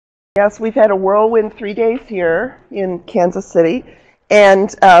Yes, we've had a whirlwind 3 days here in Kansas City,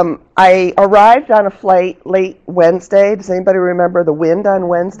 and I arrived on a flight late Wednesday. Does anybody remember the wind on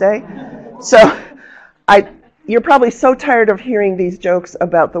Wednesday? So you're probably so tired of hearing these jokes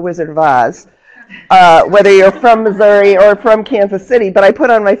about the Wizard of Oz, whether you're from Missouri or from Kansas City, but I put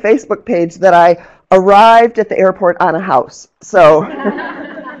on my Facebook page that I arrived at the airport on a house. So,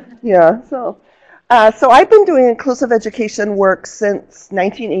 yeah, so I've been doing inclusive education work since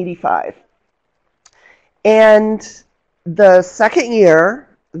 1985. And the second year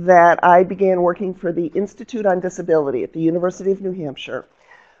that I began working for the Institute on Disability at the University of New Hampshire,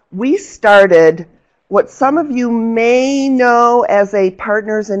 we started what some of you may know as a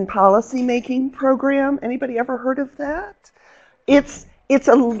Partners in Policy Making program. Anybody ever heard of that? It's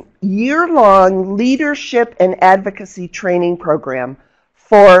a year-long leadership and advocacy training program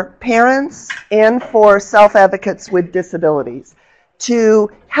for parents and for self-advocates with disabilities to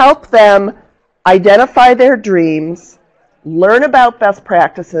help them identify their dreams, learn about best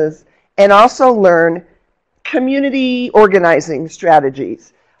practices, and also learn community organizing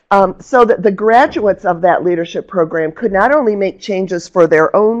strategies, so that the graduates of that leadership program could not only make changes for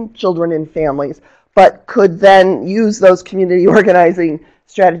their own children and families, but could then use those community organizing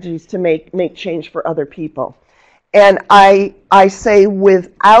strategies to make change for other people. And I say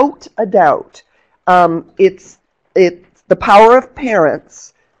without a doubt, it's the power of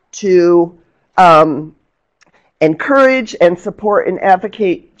parents to encourage and support and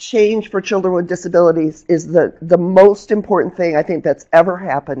advocate change for children with disabilities is the most important thing I think that's ever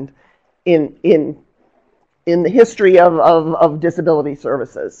happened in the history of disability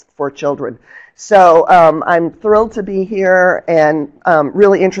services for children. So I'm thrilled to be here and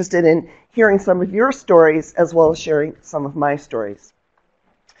really interested in hearing some of your stories as well as sharing some of my stories.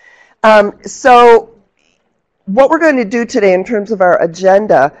 So what we're going to do today in terms of our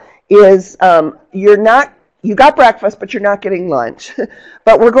agenda is you got breakfast, but you're not getting lunch.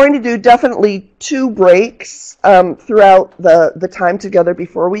 But we're going to do definitely 2 breaks throughout the time together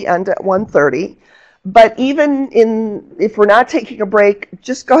before we end at 1:30. But even if we're not taking a break,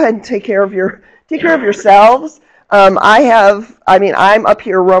 just go ahead and take care of yourselves. I'm up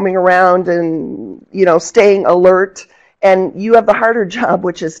here roaming around and staying alert, and you have the harder job,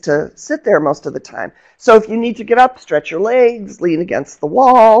 which is to sit there most of the time. So if you need to get up, stretch your legs, lean against the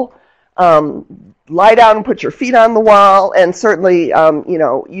wall, lie down and put your feet on the wall, and certainly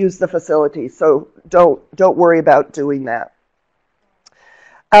use the facilities. So don't worry about doing that.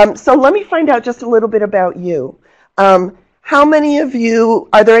 So let me find out just a little bit about you. How many of you,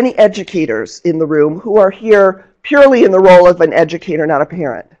 are there any educators in the room who are here purely in the role of an educator, not a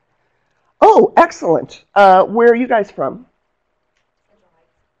parent? Oh, excellent. Where are you guys from?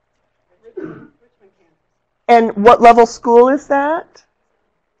 And what level school is that?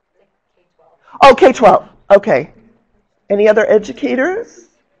 Oh, K-12. Okay. Any other educators?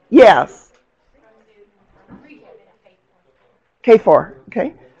 Yes. K-4.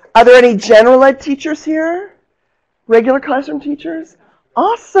 Okay. Are there any general ed teachers here? Regular classroom teachers?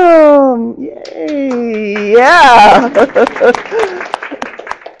 Awesome. Yay. Yeah.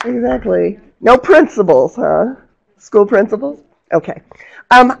 Exactly. No principals, huh? School principals? Okay.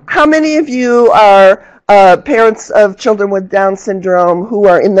 How many of you are parents of children with Down syndrome who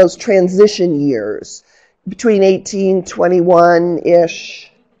are in those transition years between 18,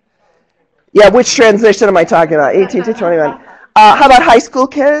 21-ish? Yeah, which transition am I talking about? 18 to 21. How about high school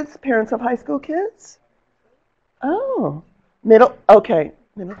kids? Parents of high school kids? Oh, okay,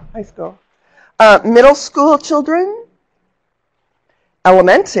 high school. Middle school children?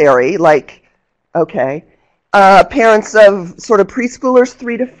 Elementary, okay. Parents of sort of preschoolers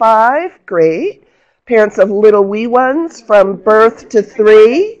 3 to 5, great. Parents of little wee ones from birth to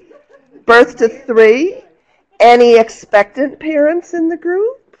 3. Any expectant parents in the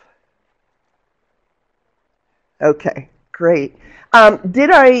group? Okay, great.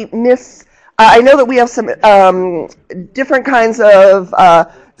 Did I miss, I know that we have some different kinds of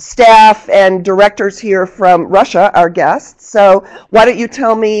staff and directors here from Russia, our guests. So why don't you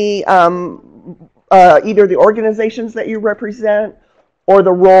tell me either the organizations that you represent or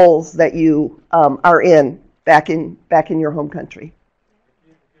the roles that you are in back in your home country.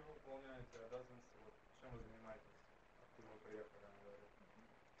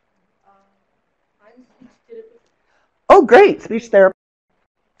 Oh, great, speech therapy.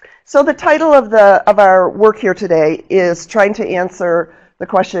 So the title of our work here today is trying to answer the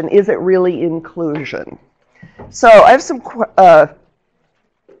question, is it really inclusion? So I have some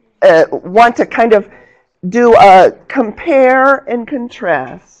want to kind of do a compare and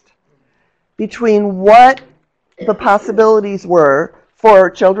contrast between what the possibilities were for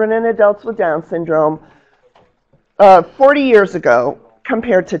children and adults with Down syndrome 40 years ago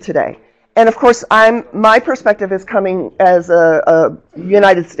compared to today. And of course, my perspective is coming as a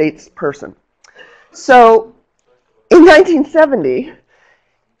United States person. So in 1970,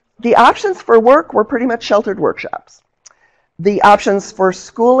 the options for work were pretty much sheltered workshops. The options for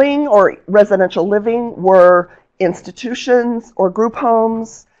schooling or residential living were institutions or group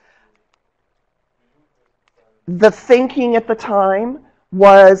homes. The thinking at the time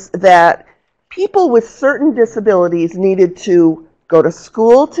was that people with certain disabilities needed to go to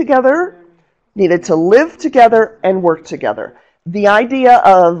school together, needed to live together, and work together. The idea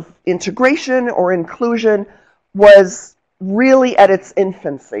of integration or inclusion was really at its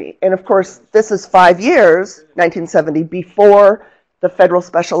infancy. And of course, this is 5 years, 1970, before the federal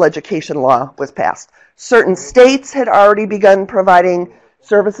special education law was passed. Certain states had already begun providing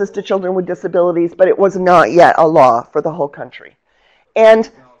services to children with disabilities, but it was not yet a law for the whole country.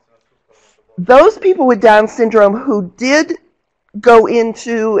 And those people with Down syndrome who did go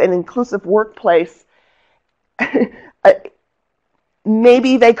into an inclusive workplace,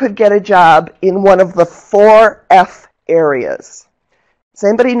 maybe they could get a job in one of the 4 F areas. Does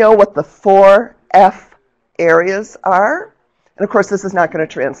anybody know what the 4 F areas are? And of course, this is not going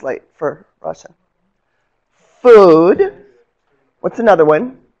to translate for Russian. Food. What's another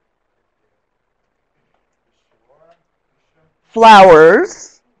one?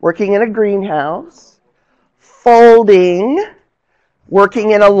 Flowers, working in a greenhouse. Folding,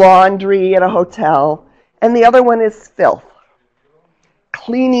 working in a laundry at a hotel. And the other one is filth,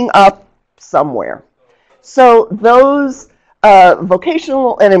 cleaning up somewhere. So those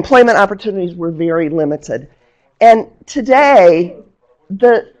vocational and employment opportunities were very limited. And today,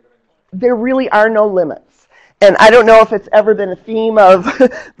 there really are no limits. And I don't know if it's ever been a theme of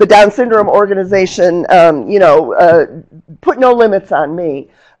the Down syndrome organization, put no limits on me.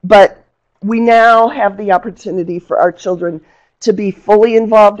 But we now have the opportunity for our children to be fully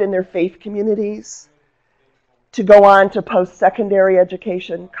involved in their faith communities, to go on to post-secondary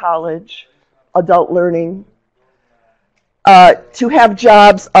education, college, adult learning, to have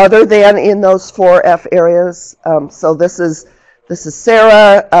jobs other than in those 4 F areas. So this is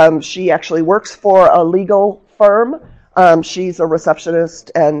Sarah. She actually works for a legal firm. She's a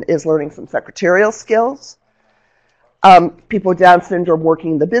receptionist and is learning some secretarial skills. People with Down syndrome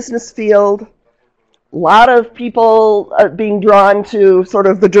working in the business field. A lot of people being drawn to sort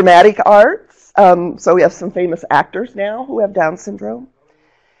of the dramatic arts. So we have some famous actors now who have Down syndrome.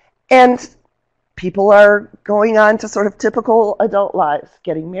 And people are going on to sort of typical adult lives,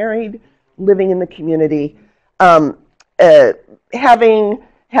 getting married, living in the community, having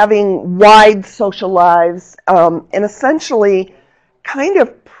wide social lives, and essentially kind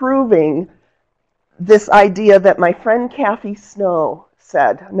of proving this idea that my friend Kathy Snow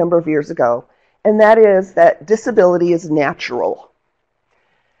said a number of years ago, and that is that disability is natural.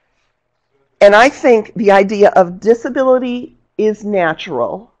 And I think the idea of disability is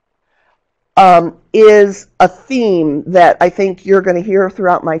natural is a theme that I think you're going to hear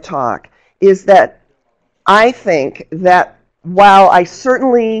throughout my talk, is that I think that while I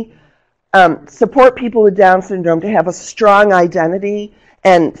certainly support people with Down syndrome to have a strong identity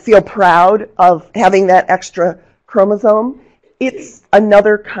and feel proud of having that extra chromosome, it's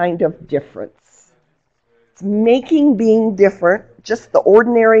another kind of difference. It's making being different just the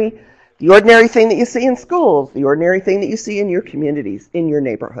ordinary thing that you see in schools, the ordinary thing that you see in your communities, in your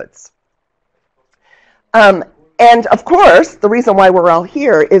neighborhoods. And of course, the reason why we're all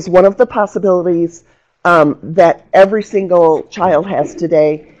here is one of the possibilities that every single child has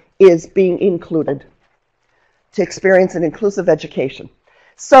today is being included, to experience an inclusive education.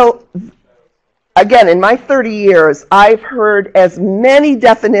 So again, in my 30 years, I've heard as many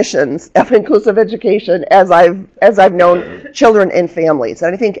definitions of inclusive education as I've known children and families.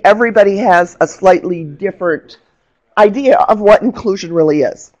 And I think everybody has a slightly different idea of what inclusion really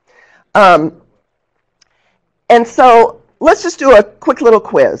is. And so let's just do a quick little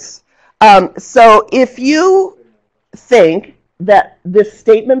quiz. So if you think that this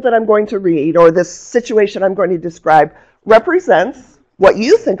statement that I'm going to read or this situation I'm going to describe represents what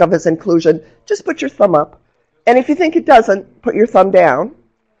you think of as inclusion, just put your thumb up. And if you think it doesn't, put your thumb down.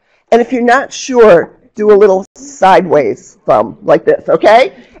 And if you're not sure, do a little sideways thumb like this,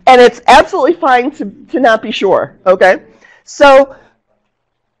 okay? And it's absolutely fine to not be sure, okay? So,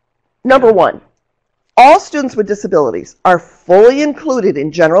 number one, all students with disabilities are fully included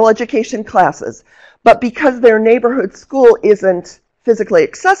in general education classes, but because their neighborhood school isn't physically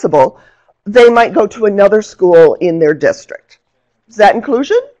accessible, they might go to another school in their district. Is that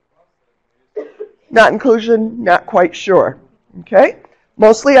inclusion? Not inclusion, not quite sure. Okay?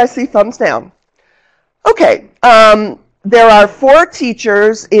 Mostly I see thumbs down. Okay, there are 4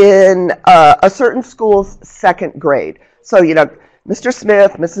 teachers in a certain school's 2nd grade. So, Mr.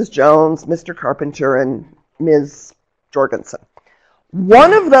 Smith, Mrs. Jones, Mr. Carpenter, and Ms. Jorgensen.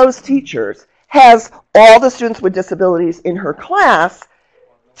 One of those teachers has all the students with disabilities in her class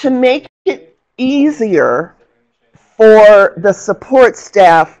to make it easier for the support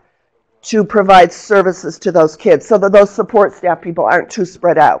staff to provide services to those kids so that those support staff people aren't too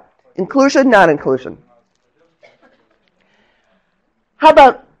spread out. Inclusion, non-inclusion. How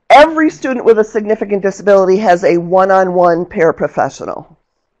about every student with a significant disability has a one-on-one paraprofessional?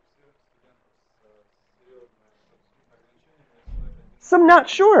 Some not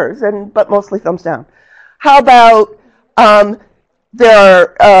sures, but mostly thumbs down. How about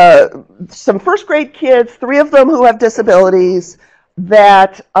there are some 1st grade kids, 3 of them who have disabilities,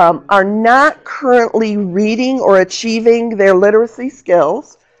 that are not currently reading or achieving their literacy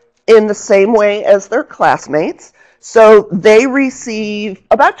skills in the same way as their classmates. So they receive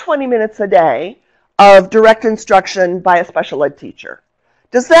about 20 minutes a day of direct instruction by a special ed teacher.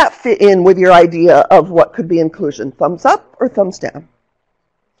 Does that fit in with your idea of what could be inclusion? Thumbs up or thumbs down?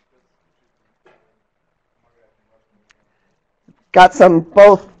 Got some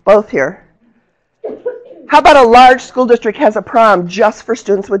both here. How about a large school district has a prom just for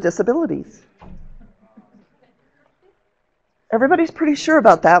students with disabilities? Everybody's pretty sure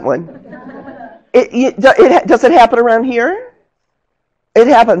about that one. Does it happen around here? It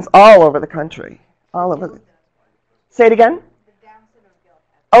happens all over the country. All over. Say it again?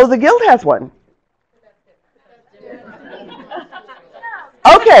 Oh, the Guild has one.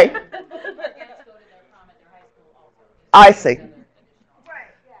 Okay. I see.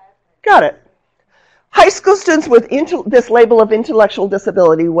 Got it. High school students with this label of intellectual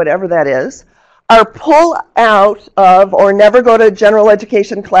disability, whatever that is, are pulled out of or never go to general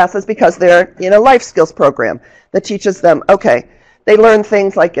education classes because they're in a life skills program that teaches them, okay, they learn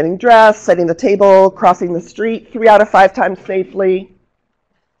things like getting dressed, setting the table, crossing the street 3 out of 5 times safely.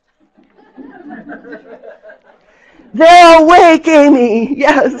 They're awake, Amy.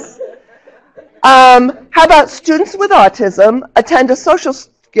 Yes. How about students with autism attend a social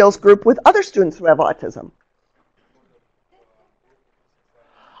skills group with other students who have autism?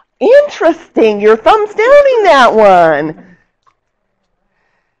 Interesting. You're thumbs downing that one.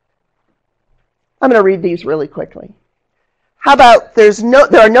 I'm going to read these really quickly. How about there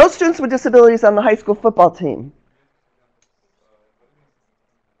are no students with disabilities on the high school football team?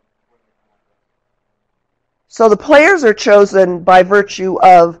 So the players are chosen by virtue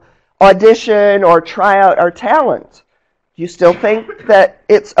of audition or tryout or talent. Do you still think that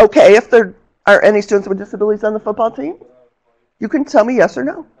it's okay if there are any students with disabilities on the football team? You can tell me yes or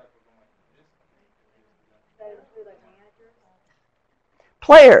no.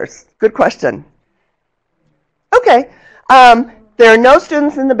 Players, good question. Okay. There are no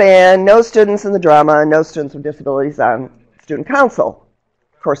students in the band, no students in the drama, no students with disabilities on student council.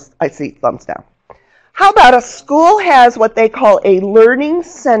 Of course, I see thumbs down. How about a school has what they call a learning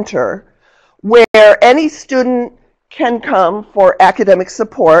center where any student can come for academic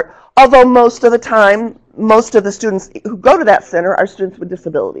support, although most of the time, most of the students who go to that center are students with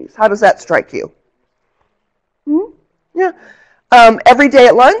disabilities. How does that strike you? Yeah. Every day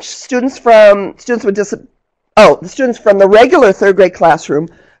at lunch, the students from the regular 3rd grade classroom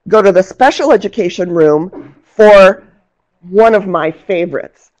go to the special education room for one of my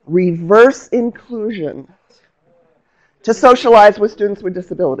favorites, reverse inclusion, to socialize with students with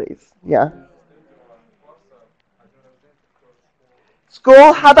disabilities. Yeah.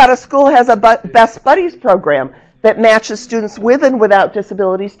 School, how about a school has a Best Buddies program that matches students with and without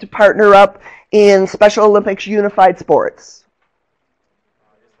disabilities to partner up in Special Olympics unified sports?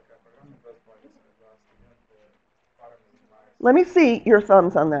 Let me see your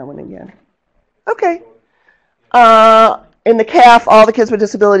thumbs on that one again. Okay. In the CAF, all the kids with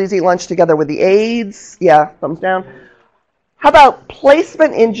disabilities eat lunch together with the aides. Yeah, thumbs down. How about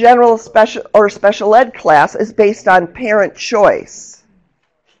placement in general special ed class is based on parent choice?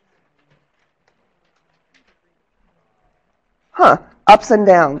 Ups and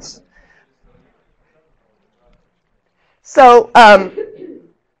downs. So, I'm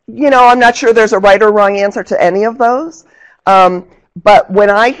not sure there's a right or wrong answer to any of those. But when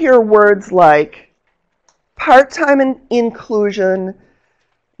I hear words like part-time inclusion,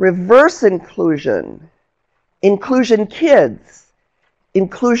 reverse inclusion, inclusion kids,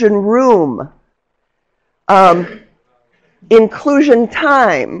 inclusion room, inclusion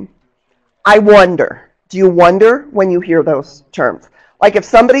time, I wonder. Do you wonder when you hear those terms? Like if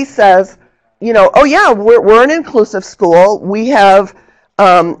somebody says, oh yeah, we're an inclusive school, we have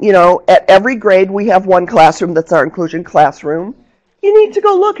At every grade we have one classroom that's our inclusion classroom. You need to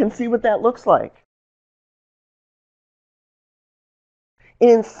go look and see what that looks like. And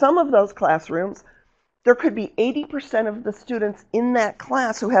in some of those classrooms, there could be 80% of the students in that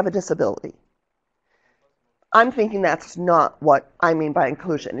class who have a disability. I'm thinking that's not what I mean by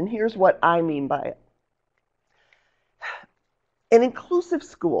inclusion, and here's what I mean by it. An inclusive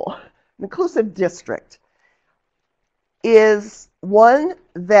school, an inclusive district, is one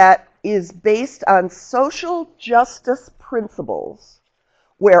that is based on social justice principles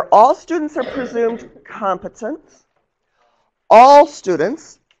where all students are presumed competent, all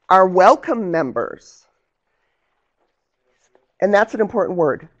students are welcome members, and that's an important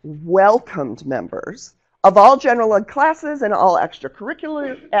word, welcomed members, of all general ed classes and all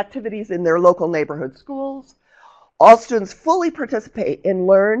extracurricular activities in their local neighborhood schools. All students fully participate and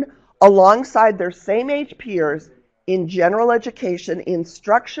learn alongside their same age peers in general education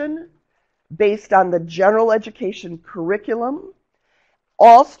instruction based on the general education curriculum.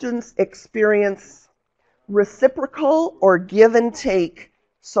 All students experience reciprocal or give and take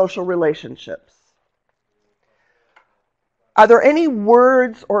social relationships. Are there any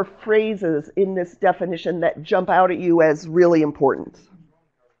words or phrases in this definition that jump out at you as really important?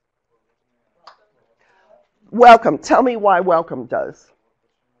 Welcome. Tell me why welcome does.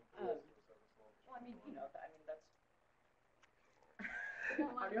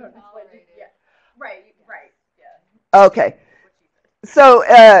 Okay. So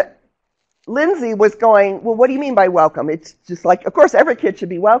Lindsay was going, well, what do you mean by welcome? It's just like, of course, every kid should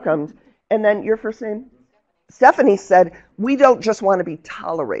be welcomed. And then your first name? Stephanie said, we don't just want to be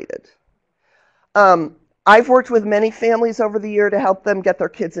tolerated. I've worked with many families over the year to help them get their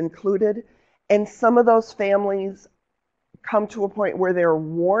kids included. And some of those families come to a point where they're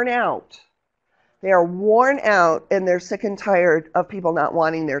worn out. They are worn out and they're sick and tired of people not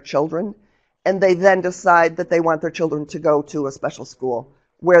wanting their children. And they then decide that they want their children to go to a special school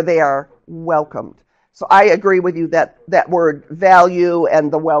where they are welcomed. So I agree with you that that word value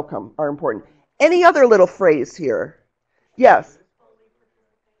and the welcome are important. Any other little phrase here? Yes.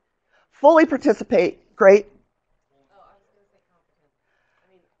 Fully participate. Great.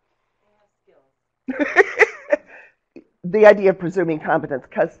 The idea of presuming competence,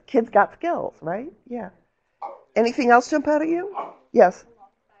 because kids got skills, right? Yeah. Anything else jump out at you? Yes.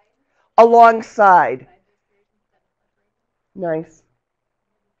 Alongside. Nice.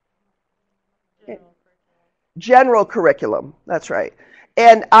 General curriculum. That's right.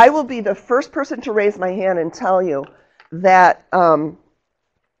 And I will be the first person to raise my hand and tell you that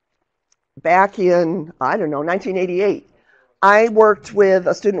back in, 1988, I worked with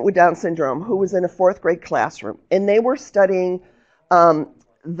a student with Down syndrome who was in a fourth grade classroom, and they were studying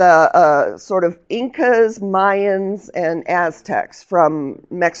the sort of Incas, Mayans, and Aztecs from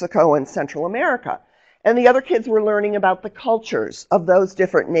Mexico and Central America. And the other kids were learning about the cultures of those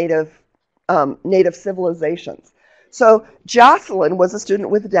different native civilizations. So Jocelyn was a student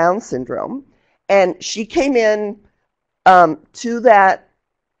with Down syndrome, and she came in to that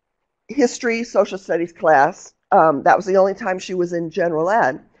history, social studies class. That was the only time she was in general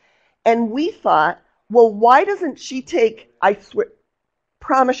ed. And we thought, well, why doesn't she take, I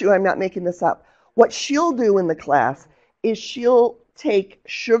promise you I'm not making this up, what she'll do in the class is she'll take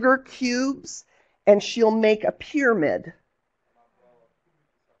sugar cubes and she'll make a pyramid.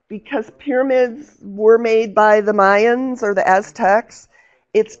 Because pyramids were made by the Mayans or the Aztecs,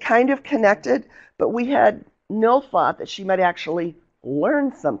 it's kind of connected, but we had no thought that she might actually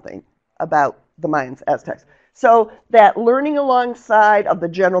learn something about the Mayans, Aztecs. So that learning alongside of the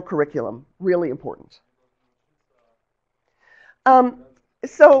general curriculum, really important.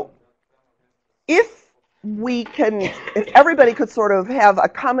 So if everybody could sort of have a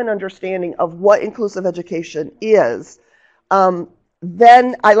common understanding of what inclusive education is,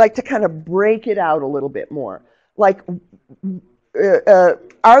 then I like to kind of break it out a little bit more. Like,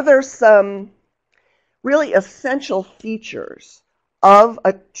 are there some really essential features of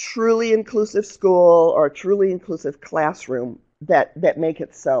a truly inclusive school or a truly inclusive classroom that make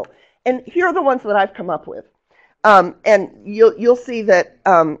it so? And here are the ones that I've come up with. And you'll see that,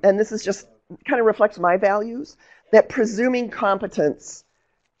 and this is just kind of reflects my values, that presuming competence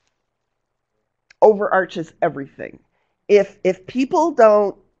overarches everything. If people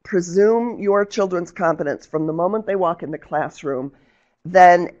don't presume your children's competence from the moment they walk in the classroom,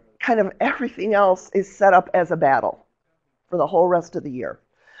 then kind of everything else is set up as a battle for the whole rest of the year.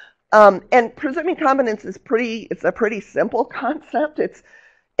 And presuming competence is it's a pretty simple concept.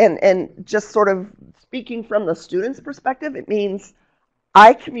 And just sort of speaking from the student's perspective, it means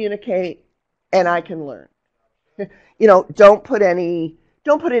I communicate and I can learn. Don't put any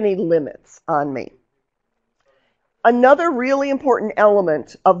don't put any limits on me. Another really important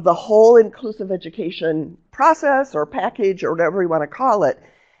element of the whole inclusive education process or package or whatever you want to call it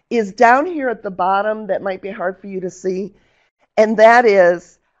is down here at the bottom that might be hard for you to see, and that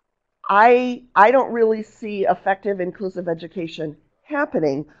is I don't really see effective inclusive education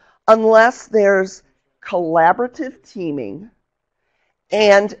happening unless there's collaborative teaming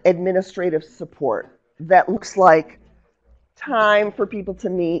and administrative support that looks like time for people to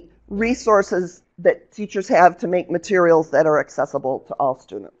meet, resources that teachers have to make materials that are accessible to all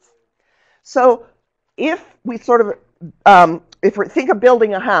students. So if we if we think of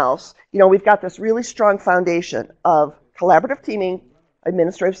building a house, we've got this really strong foundation of collaborative teaming,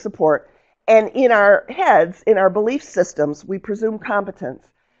 administrative support, and in our heads, in our belief systems, we presume competence.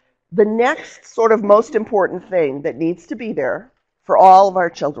 The next sort of most important thing that needs to be there for all of our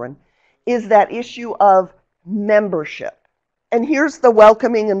children is that issue of membership. And here's the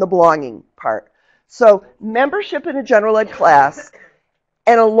welcoming and the belonging part. So membership in a general ed class,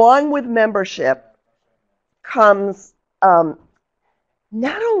 and along with membership comes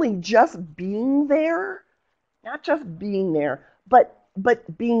not only just being there,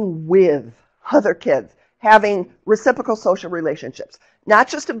 but being with other kids, having reciprocal social relationships, not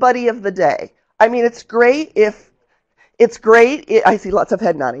just a buddy of the day. I mean, it's great, I see lots of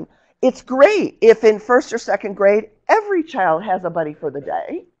head nodding. It's great if in first or second grade, every child has a buddy for the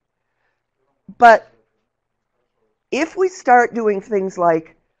day. But if we start doing things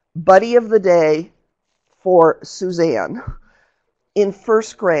like buddy of the day for Suzanne in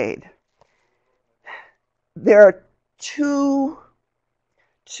first grade, there are two,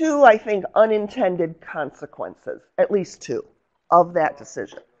 I think, unintended consequences, at least two, of that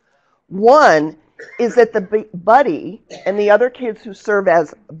decision. One is that the buddy and the other kids who serve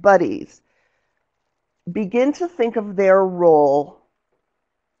as buddies begin to think of their role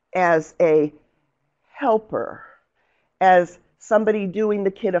as a helper, as somebody doing the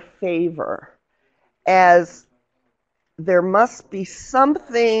kid a favor, as there must be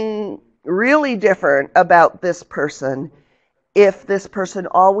something really different about this person if this person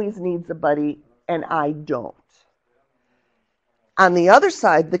always needs a buddy and I don't. On the other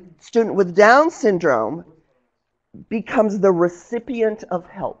side, the student with Down syndrome becomes the recipient of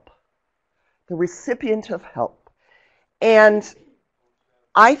help. The recipient of help. And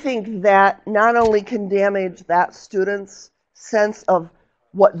I think that not only can damage that student's sense of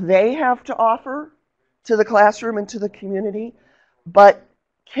what they have to offer to the classroom and to the community, but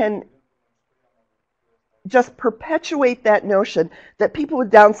can just perpetuate that notion that people with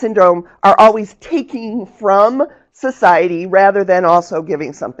Down syndrome are always taking from society rather than also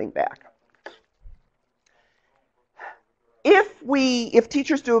giving something back. If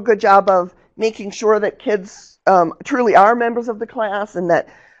teachers do a good job of making sure that kids truly are members of the class and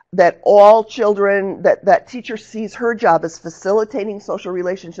that all children, that teacher sees her job as facilitating social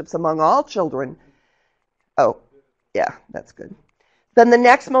relationships among all children, oh, yeah, that's good. Then the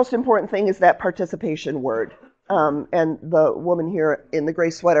next most important thing is that participation word. And the woman here in the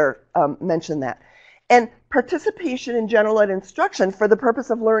gray sweater mentioned that. And participation in general ed instruction for the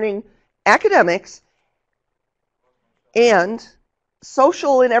purpose of learning academics and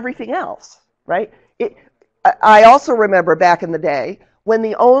social and everything else, right? I also remember back in the day when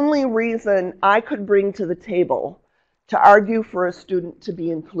the only reason I could bring to the table to argue for a student to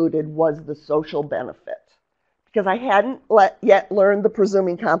be included was the social benefit. Because I hadn't yet learned the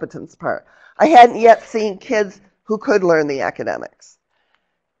presuming competence part. I hadn't yet seen kids who could learn the academics.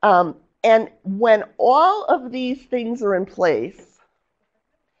 And when all of these things are in place,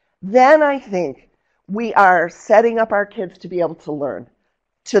 then I think we are setting up our kids to be able to learn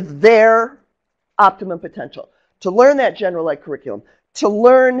to their optimum potential, to learn that general ed curriculum, to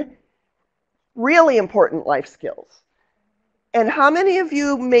learn really important life skills. And how many of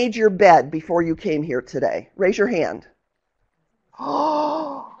you made your bed before you came here today? Raise your hand.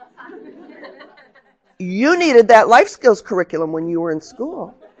 Oh, you needed that life skills curriculum when you were in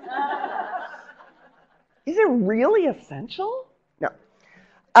school. Is it really essential? No.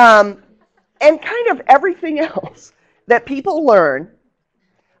 And kind of everything else that people learn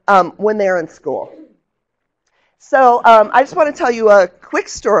when they're in school. So I just want to tell you a quick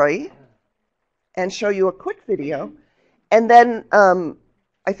story and show you a quick video. And then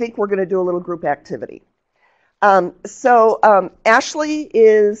I think we're going to do a little group activity. Ashley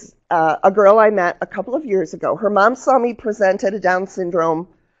is a girl I met a couple of years ago. Her mom saw me present at a Down syndrome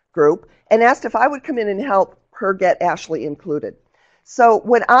group and asked if I would come in and help her get Ashley included. So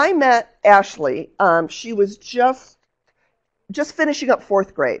when I met Ashley, she was just finishing up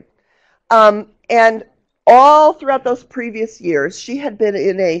fourth grade. And all throughout those previous years, she had been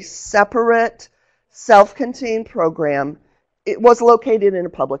in a separate, self-contained program. It was located in a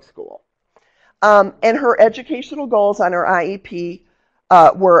public school. And her educational goals on her IEP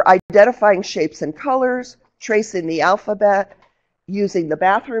were identifying shapes and colors, tracing the alphabet, using the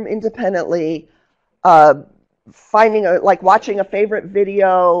bathroom independently, uh, like watching a favorite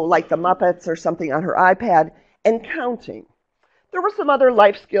video like the Muppets or something on her iPad, and counting. There were some other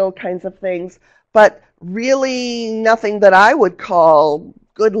life skill kinds of things, but really nothing that I would call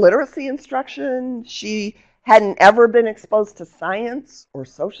good literacy instruction. She hadn't ever been exposed to science or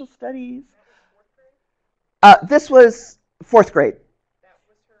social studies. This was fourth grade.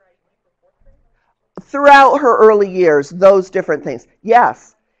 Throughout her early years, those different things.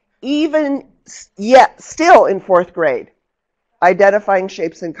 Yes, still in fourth grade, identifying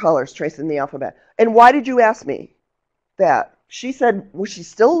shapes and colors, tracing the alphabet. And why did you ask me that? She said, was she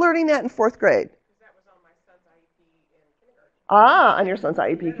still learning that in fourth grade? That was on my son's IEP in kindergarten. Ah, on your son's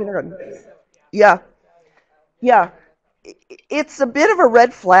IEP kindergarten. Yeah, yeah. It's a bit of a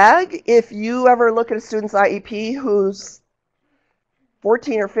red flag if you ever look at a student's IEP who's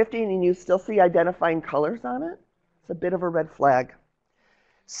 14 or 15 and you still see identifying colors on it. It's a bit of a red flag.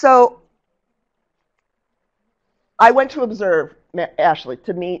 So I went to observe Ashley,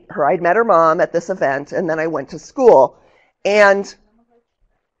 to meet her. I'd met her mom at this event, and then I went to school. And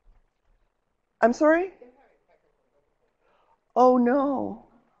I'm sorry? Oh, no.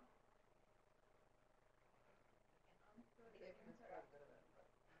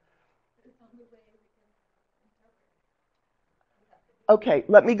 Okay,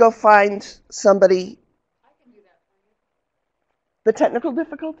 let me go find somebody. The technical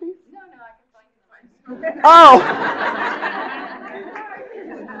difficulties? No, I can find you. Oh!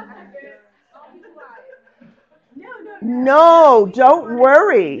 No, don't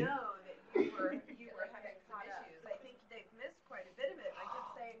worry. You were having some issues. I think they've missed quite a bit of it. I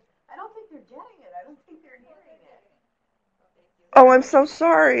kept saying, I don't think they're getting it. I don't think they're hearing it. Oh, I'm so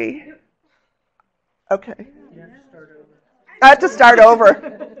sorry. Okay. I have to start over. I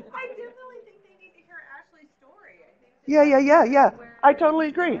definitely think they need to hear Ashley's story. Yeah. I totally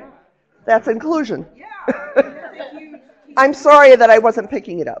agree. That's inclusion. Yeah. I'm sorry that I wasn't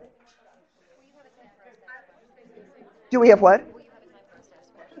picking it up. Do we have what?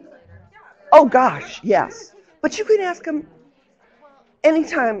 Oh, gosh, yes. But you can ask them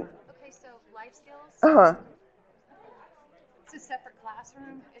anytime. Okay, so life skills? Uh-huh. It's a separate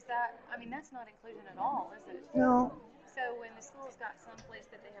classroom. Is that, I mean, that's not inclusion at all, is it? No. So when the school's got some place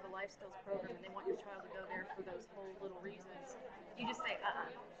that they have a life skills program and they want your child to go there for those whole little reasons, you just say,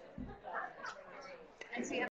 And so you have